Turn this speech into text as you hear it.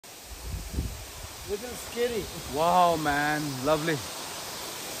Little scary. Wow, man, lovely.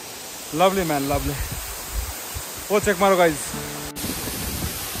 Lovely, man, lovely. Oh, check maro, guys.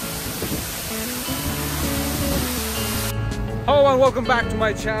 Hello and welcome back to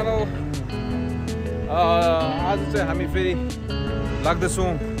my channel. आज चाहिँ हामी फेरि लाग्दैछौँ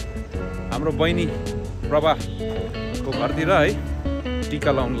हाम्रो बहिनी प्रभाको घरतिर है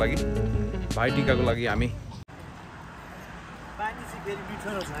टिका लाउन लागि भाइ टिकाको लागि हामी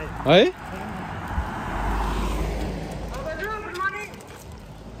है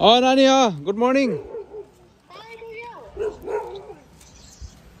नानी गुड मर्निङ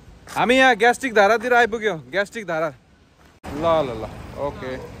हामी यहाँ ग्यास्ट्रिक धारातिर आइपुग्यो ग्यास्ट्रिक धारा ल ल ल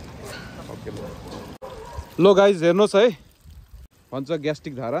ओके ओके लो गाइज हेर्नुहोस् है भन्छ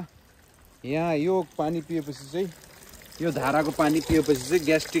ग्यास्ट्रिक धारा यहाँ यो पानी पिएपछि चाहिँ यो धाराको पानी पिएपछि चाहिँ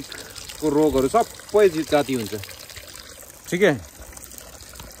ग्यास्ट्रिकको रोगहरू सबै जाती हुन्छ ठीक है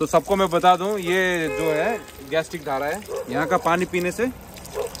तो सबको मैं बता दूं ये जो है गैस्ट्रिक धारा है यहाँ का पानी पीने से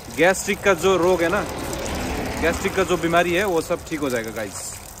गैस्ट्रिक का जो रोग है ना गैस्ट्रिक का जो बीमारी है वो सब ठीक हो जाएगा गाइस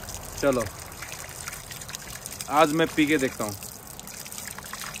चलो आज मैं पी के देखता हूँ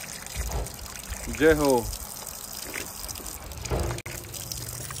जय हो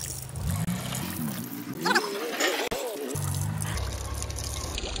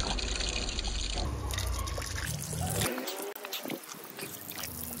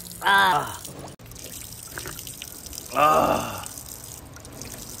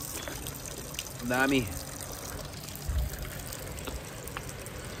दामी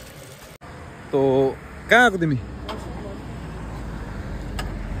तो कहाँ आएको तिमी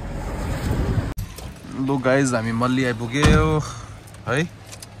लो गाइज हामी मल्ली आइपुग्यो है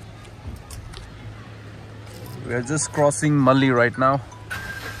we are just crossing Melli right now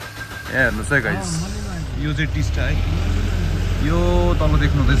यहाँ हेर्नुहोस् है गाइज यो चाहिँ टिस्टा है यो तल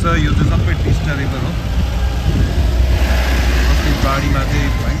देख्नुहुँदैछ यो चाहिँ सबै टिस्टा रिभर हो अस्ति बाढीमा चाहिँ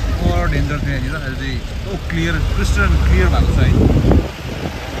भयङ्कर डेन्जर थियो यहाँनिर अहिले चाहिँ यस्तो क्लियर क्रिस्टल क्लियर भएको छ है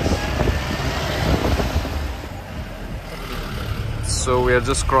so we are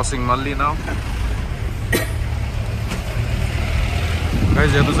just crossing Melli now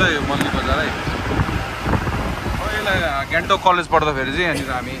guys हेर्नुहोस् है यो मल्ली बजार है पहिला गान्तोक कलेज पढ्दाखेरि चाहिँ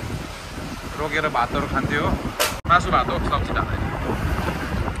यहाँनिर हामी रोकेर भातहरू खान्थ्यो मासु भात हो सब्जी खाँदैन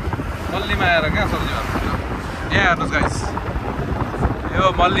मल्लीमा आएर क्या सब्जी भात खान्छ यहाँ हेर्नुहोस् गाइस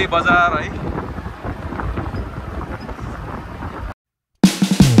यो मल्ली बजार है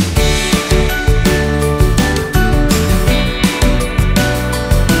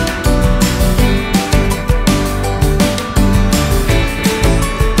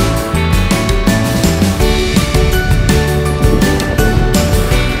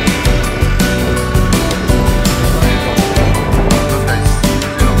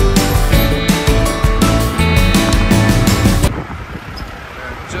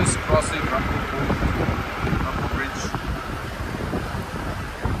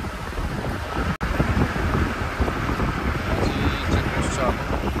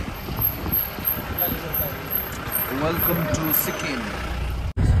Welcome to Sikkim.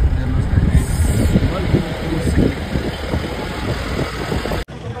 Welcome to Sikkim.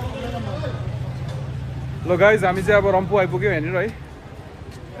 Lo guys, हामी चाहिँ अब रम्फू आइपुग्यो यहाँनिर है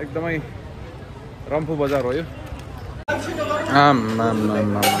एकदमै रम्फू बजार हो यो आम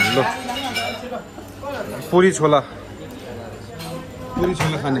लो पुरी छोला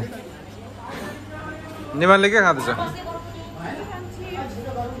खाने निमानले के खाँदैछ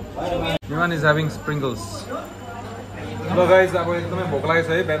निमान इज ह्याभिङ स्प्रिङ्कल्स ल गाइज अब एकदमै भोक लागेको छ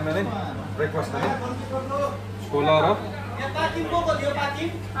है बिहान बिहानै ब्रेकफास्ट खाने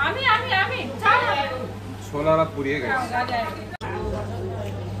छोला र पुरी है गाइज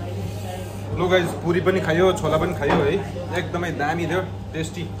लो गाइज पुरी पनि खायो छोला पनि खायो है एकदमै दामी थियो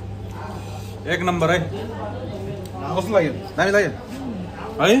टेस्टी एक नम्बर है कस्तो लाग्यो दामी लाग्यो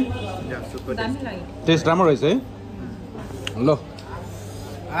है टेस्ट राम्रो रहेछ है ल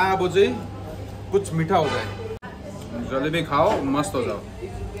अब चाहिँ कुछ मीठा हो जाए जलेबी खाओ मस्त हो जाओ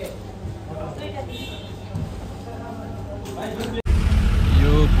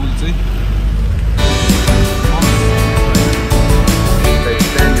यो पुल चाहिँ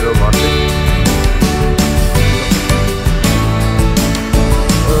त्यहाँनिर घर चाहिँ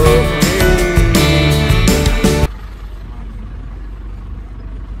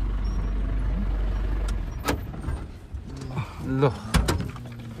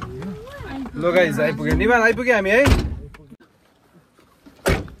लो गाइस आइपुग्यो निमान आइपुग्यो हामी है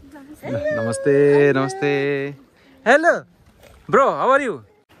नमस्ते नमस्ते hello bro how are you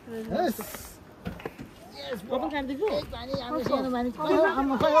ल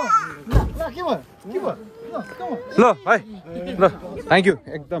भाइ ल थ्याङ्क यू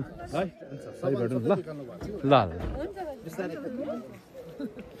एकदम भाइ सही भेटौँ ल ल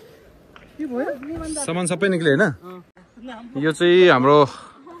सामान सबै निक्ल्यो होइन यो चाहिँ हाम्रो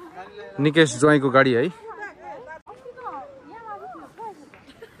निकेश ज्वाइँको गाडी है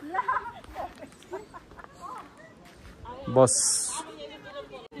बस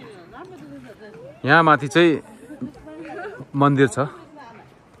यहाँ माथि चाहिँ मन्दिर छ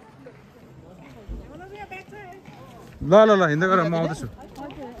ल ल ल हिँड्दै गर म आउँदैछु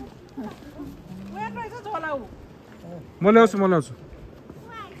म ल्याउँछु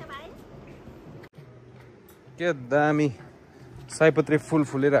के दामी सयपत्री फुल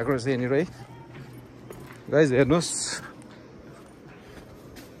फुलिरहेको रहेछ यहाँनिर है गाइज हेर्नुहोस्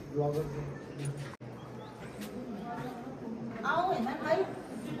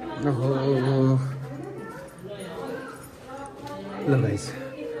ल गाइज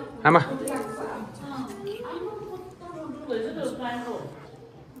आमा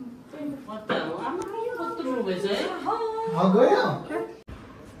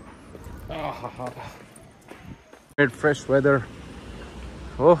फ्रेश वेदर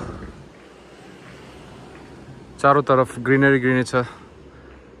हो चारों तरफ ग्रीनरी छ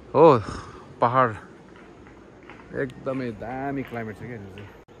हो पहाड एकदमै दामी क्लाइमेट छ क्या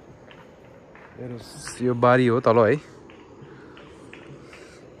यो बारी हो तल है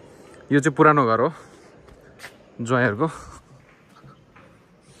यो चाहिँ पुरानो घर हो ज्वाइँहरुको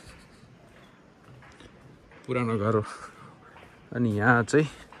पुरानो घर हो अनि यहाँ चाहिँ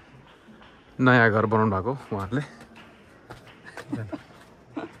नयाँ घर बनाउनु भएको उहाँहरूले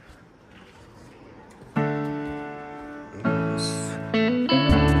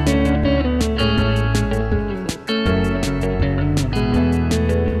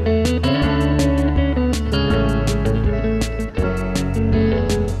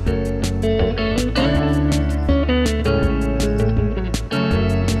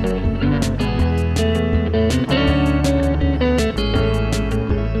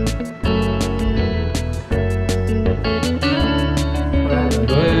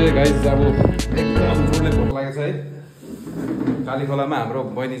गाइस अब एकदम जोडले भोक लागेको छ है कालीखोलामा हाम्रो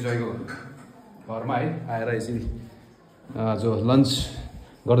बैनी-ज्वाइँको घरमा है आएर यसरी जो लन्च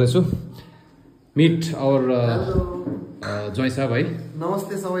गर्दैछु मिट और ज्वाइँ साहब है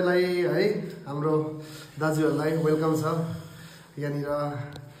नमस्ते सबैलाई है हाम्रो दाजुहरूलाई वेलकम छ यहाँनिर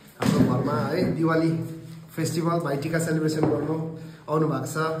हाम्रो घरमा है दिवाली फेस्टिभल भाइ टिका सेलिब्रेसन गर्नु आउनु भएको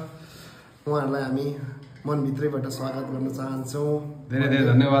छ उहाँहरूलाई हामी मनभित्रैबाट स्वागत गर्न चाहन्छौँ धेरै धेरै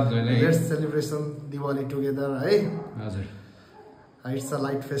धन्यवाद ज्वाइँलाई लेट्स सेलिब्रेसन दिवाली टुगेदर है हजुर इट्स अ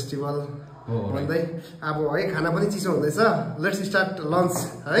लाइट फेस्टिभल भन्दै अब है खाना पनि चिसो हुँदैछ लेट्स स्टार्ट लन्च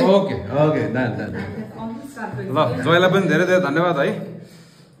है ओके ओके ल ज्वाइँलाई पनि धेरै धेरै धन्यवाद है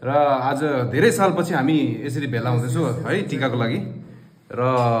र आज धेरै सालपछि हामी यसरी भेला हुँदैछौँ है टिकाको लागि र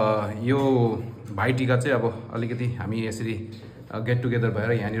यो भाइ टिका चाहिँ अब अलिकति हामी यसरी गेट टुगेदर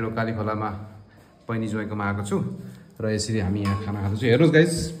भएर यहाँनिर कालीखोलामा बैनी-ज्वाइँकोमा आएको छु र यसरी हामी यहाँ खाना खाँदैछौँ हेर्नुहोस्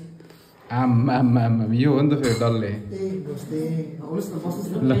गाइस आम यो हो नि त फेरि डल्ले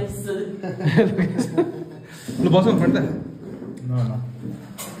ल बसौँ फ्रेन्ड त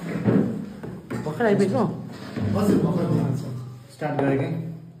भर्खर आइपुग्यो स्टार्ट गरे कि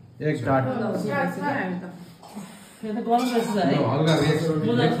एक स्टार्ट हल्का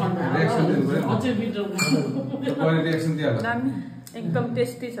रिएक्सन दिइहाल्नु एकदम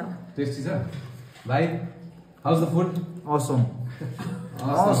टेस्टी छ टेस्टी छ भाइ how's the food awesome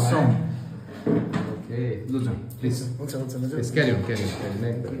okay लु जाउँ प्लिज हुन्छ प्लिज क्यारी अन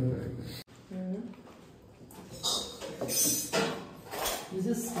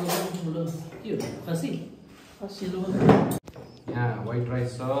यहाँ व्हाइट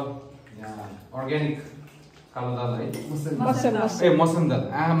राइस छ यहाँ अर्ग्यानिक कालो दाल है ए मसम दाल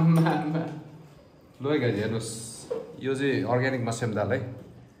आमा ल है गाइज हेर्नुहोस् यो चाहिँ अर्ग्यानिक मस्याम दाल है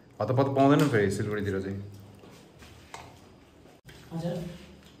हतपत पाउँदैन फेरि सिलगढीतिर चाहिँ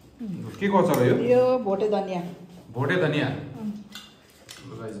के गर्छ र यो भोटे धनिया भोटे धनिया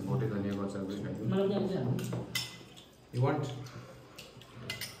भोटे धनिया गर्छ you want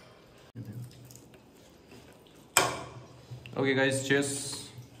okay guys chairs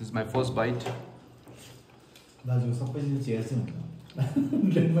this is my first bite दाजु सबैले चेयर चाहिँ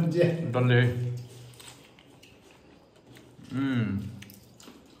डल्ले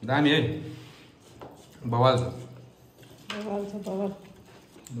दामी है बवाल छ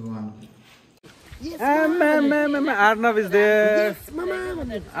Arnav is there.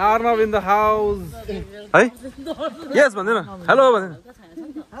 Arnav in the house. Hi. Yes, Bandina. Hello, Bandina.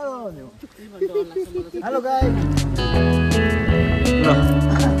 Hello guys.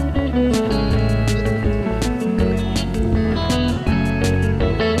 No.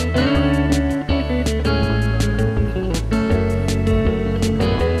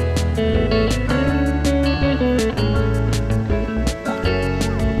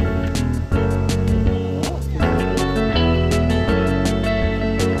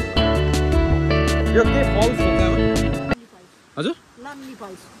 यो के फल्स हुन्छ हजुर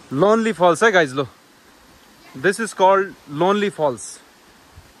लोनली फल्स है guys low this is called lonely falls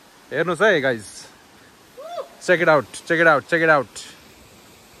हेर्नुहोस् है guys check it out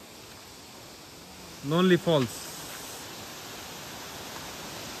lonely falls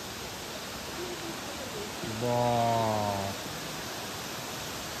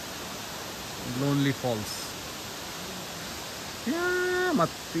lonely falls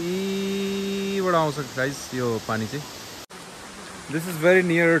माथिबाट आउँछ guys यो पानी चाहिँ this is very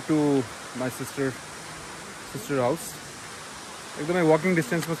near to my sister house एकदमै वकिङ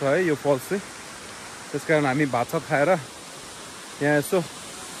डिस्टेन्समा छ है यो फल्स चाहिँ त्यस कारण हामी भात सात खाएर यहाँ यसो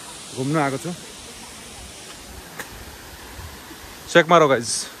घुम्नु आएको छु चेक मारो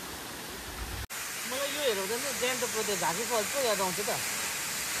गाइस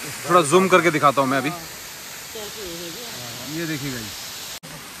थोड़ा जूम करके दिखाता हूँ मैं अभी ये देखिए गाइस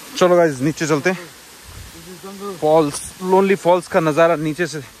चलो गाइस नीचे चलते फॉल्स लोनली फॉल्स का नज़ारा नीचे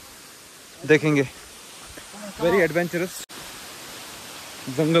से देखेंगे वेरी एडवेंचरस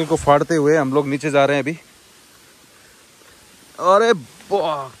जंगल को फाड़ते हुए हम लोग नीचे जा रहे हैं अभी अरे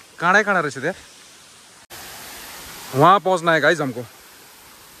काड़ा रहे थे यार वहां पहुंचना है गाइस हमको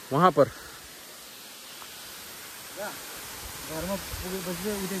वहां पर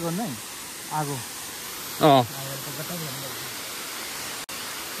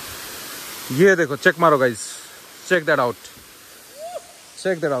ये देखो चेक मारो गाइस चेक दैट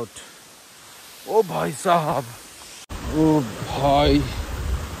आउट ओ भाई साहब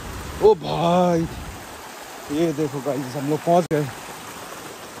ओ भाई ये देखो गाइस हम लोग पहुंच गए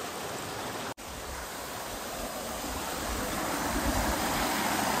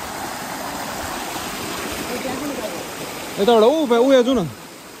यताबाट ऊ हेर्छु न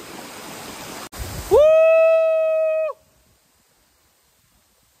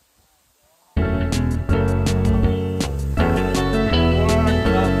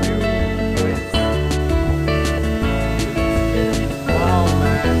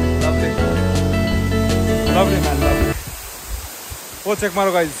Oh, check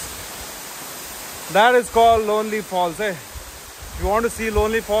maro guys. That is called Lonely Falls. Hey, if you want to see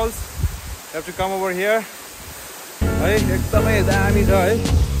Lonely Falls, you have to come over here. Hey, एकदमै दामी छ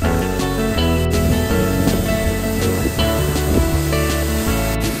है.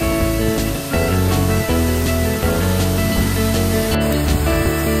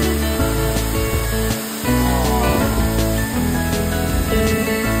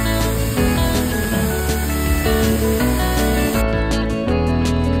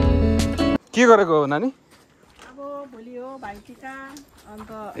 के गरेको हो नानी अब भोलि हो भाइटिका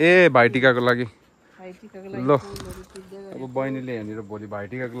अन्त ए भाइटिकाको लागि ल अब बहिनीले यहाँनिर भोलि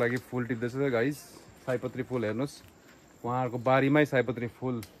भाइटिकाको लागि फुल टिप्दैछ गाइस सयपत्री फुल हेर्नुहोस् उहाँहरूको बारीमै सयपत्री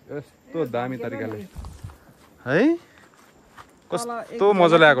फुल यस्तो दामी तरिकाले है कस्तो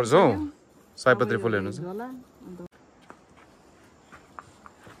मजाले आएको छ हौ सयपत्री फुल हेर्नुहोस्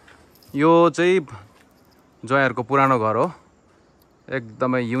यो चाहिँ जयहरूको पुरानो घर हो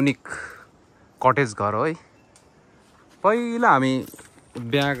एकदमै युनिक कटेज घर हो है पहिला हामी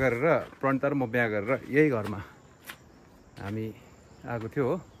बिहा गरेर प्रणता र म बिहा गरेर यही घरमा हामी आएको थियो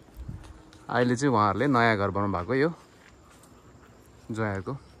हो अहिले चाहिँ उहाँहरूले नयाँ घर बनाउनु भएको यो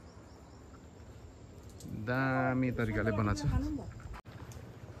जयहरूको दामी तरिकाले बनाएको छ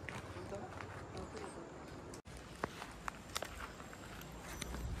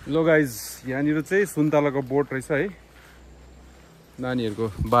लो गाइज यहाँनिर चाहिँ सुन्तलाको बोट रहेछ है नानीहरूको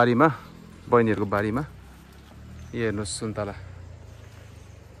बारीमा बहिनीहरूको बारीमा यो हेर्नुहोस् सुन्तला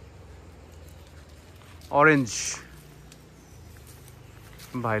ऑरेंज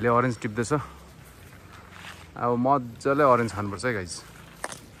भाइले ऑरेंज टिप्दैछ अब मजाले ऑरेंज खानुपर्छ है गाइस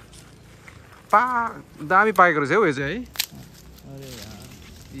दामी पाकेको रहेछ हौ यो चाहिँ है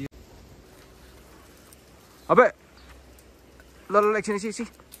अबे ल एकछिन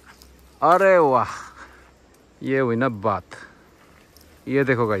अरे वाह ये हुई ना बात ये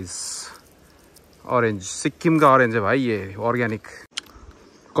देखो गाइस ऑरेंज सिक्किम का ऑरेंज है भाई ये ऑर्गेनिक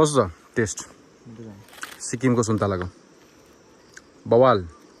कसो छ टेस्ट सिक्किम को सुन्तलाको बवाल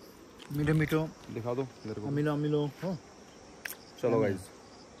मीठो मीठो दिखा दो मेरे को। अमिलो अमिलो हो। चलो गाइस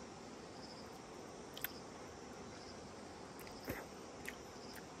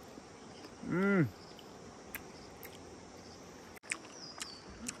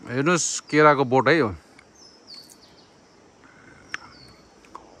हेर्नुहोस् केराको बोट है हो।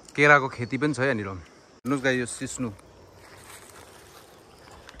 केराको खेती पनि छ यहाँनिर। हेर्नुहोस् गाइस यो सिस्नु।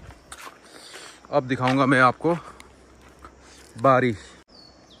 अब दिखाऊंगा मैं आपको बारी।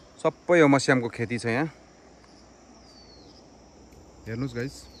 सबै यो मस्यामको खेती छ यहाँ। हेर्नुहोस्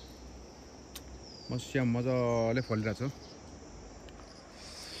गाइस मस्याम मजाले फलिरहेछ।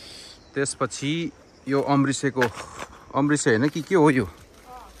 त्यसपछि यो अमृसेको अमृसे हैन कि के हो यो?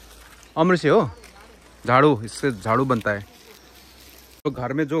 अमृसे हो। झाड़ू, इससे झाड़ू बनता है। तो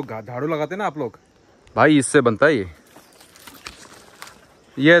घर में जो झाड़ू लगाते हैं ना आप लोग, भाई इससे बनता है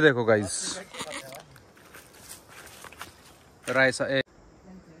ये देखो गाइस रायसा ए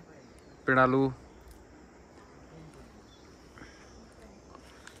पिँडालु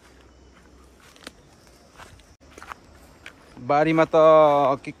बारीमा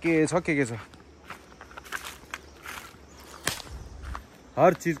त के छ।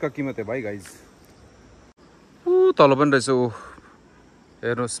 हर चीज का कीमत है भाई गाइस। तल पनि रहेछ ऊ।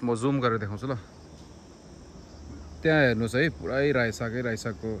 हेर्नुहोस् म जुम गरेर देखाउँछु ल। त्यहाँ हेर्नुहोस् है पुरै रायो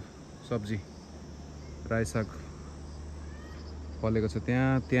सागको सब्जी। रायो साग फलेको छ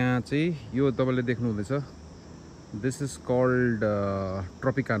त्यहाँ चाहिँ यो तपाईले देख्नु हुँदैछ। This is called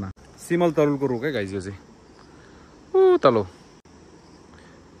Tropicana. सिमल तरुलको रुख है गाइस यो चाहिँ। तलो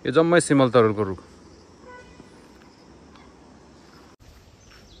यो जम्मै सिमल तरुलको रुख।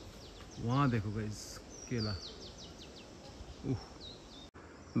 वहाँ देखो गाइस केला।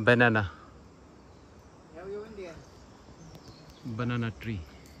 Banana banana tree.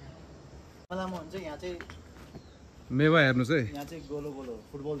 मलाई हुन्छ यहाँ चाहिँ मेवा हेर्नुस् है। यहाँ चाहिँ गोलो गोलो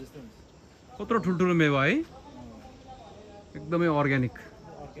फुटबल जस्तो हुन्छ। कत्रो ठुल्ठुलो मेवा है। एकदमै अर्ग्यानिक।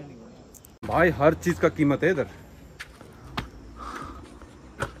 भाई हर चीज का कीमत है इधर।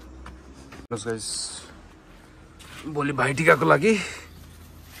 गाइस भोलि भाइटिकाको लागि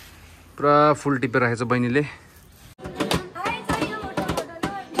पुरा फुल टिपेर राखेछ बहिनीले।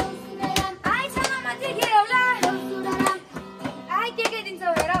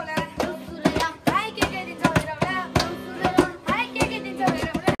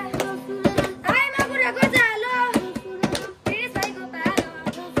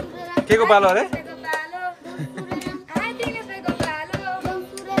 के को पालो अरे?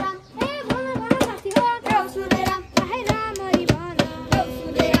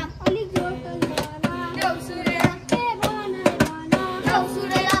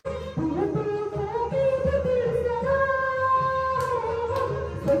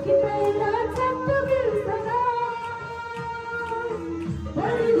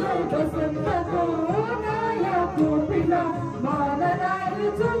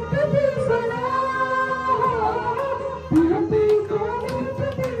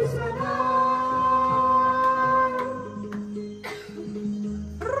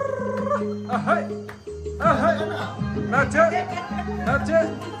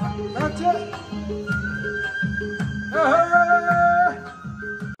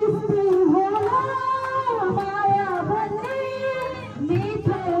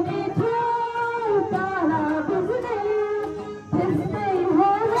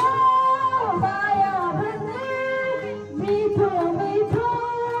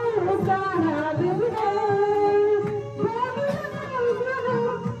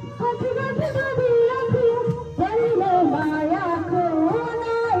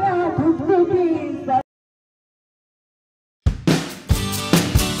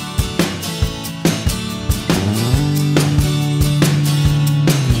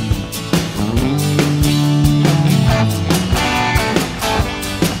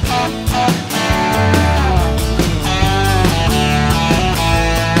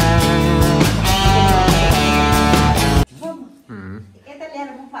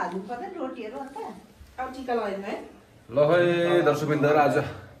 ल है दर्शकवृन्द आज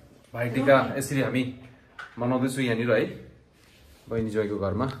भाइटिका यसरी हामी मनाउँदैछौँ यहाँनिर है बहिनी-ज्वाइँको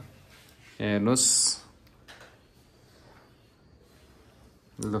घरमा। हेर्नुहोस्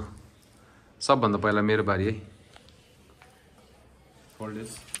ल सबभन्दा पहिला मेरो बारी है।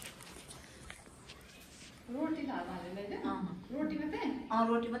 फोल्डेस रोटी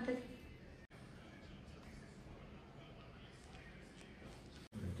मात्रै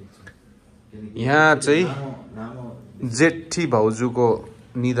यहाँ चाहिँ जेठी भाउजूको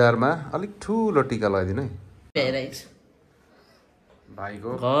निधारमा अलिक ठुलो टिका लगाइदिनु है। भाइको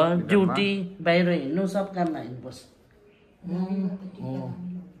घर ड्युटी बाहिर हिँड्नु सब काममा हिँड्नुपर्छ।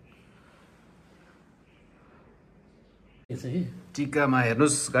 टिकामा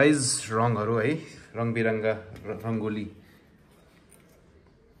हेर्नुहोस् गाइज रङहरू है, रङबिरङ्गा रङ्गोली।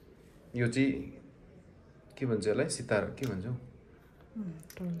 यो चाहिँ के भन्छ यसलाई, सितार के भन्छौ,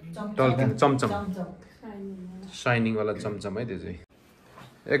 टल्किन चमचम, साइनिङ वाला चमचम है। त्यो चाहिँ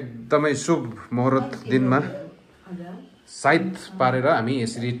एकदमै शुभ मुहुर्त दिनमा साइत पारेर हामी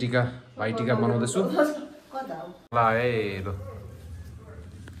यसरी टिका भाइ टिका मनाउँदैछु। ल है ल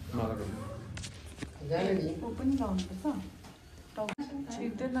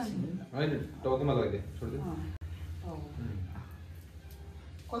होइन टाउकोमा लगाइदिए छोडिदियो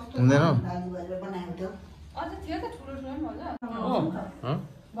हुँदैन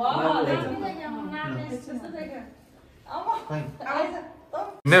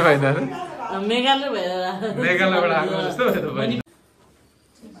मेघालयबाट आएको जस्तो भयो तपाईँ।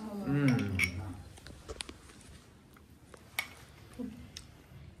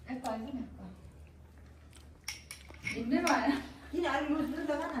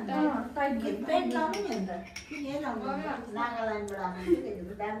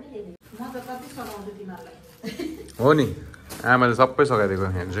 हो नि आमाले सबै सघाइदिएको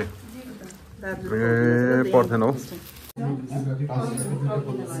यहाँ चाहिँ पर्दैन हो।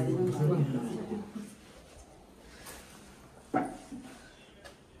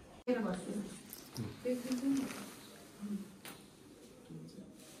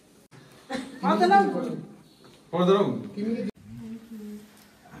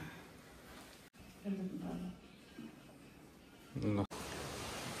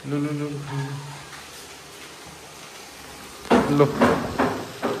 लो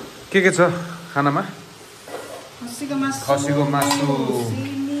के छ खानामा? खसीको मासु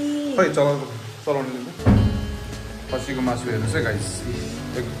खै चलाउने खसीको मासु हेर्नुहोस् है गाइस,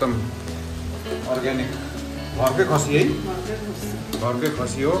 एकदम अर्ग्यानिक घरकै खसी है, घरकै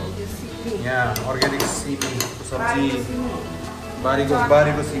खसी हो। यहाँ अर्ग्यानिक सिमीको सब्जी,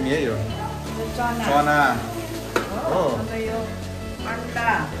 बारीको सिमी है यो, चना हो,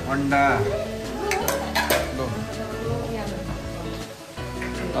 अन्डा,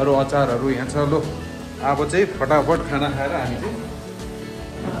 अरू अचारहरू यहाँ छ। लो अब चाहिँ फटाफट खाना खाएर हामी चाहिँ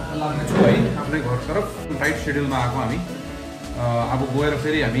लाग्नेछौँ है आफ्नै घरतर्फ। टाइट सेड्युलमा आएको हामी, अब गएर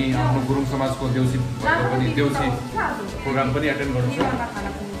फेरि हामी आफ्नो गुरुङ समाजको देउसी प्रोग्राम पनि एटेन्ड गर्नु छ,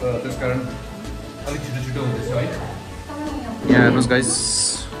 त्यस कारण अलिक छिटो हुँदैछ है। यहाँ हेर्नुहोस् गाइस,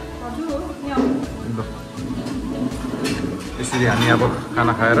 यसरी हामी अब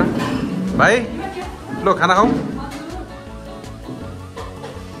खाना खाएर भाइ लो खाना खाउँ।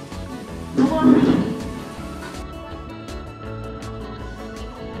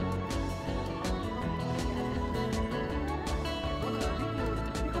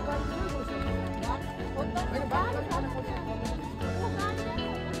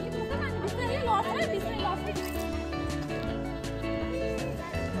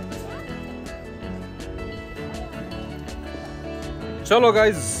 चलो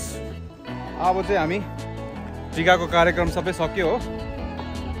गाइज अब चाहिँ हामी टिकाको कार्यक्रम सबै सक्यो हो,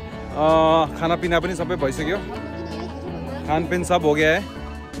 खानापिना पनि सबै भइसक्यो, खानपिन सब हो गया है।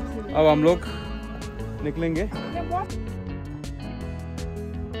 अब हम लोग निकलेंगे।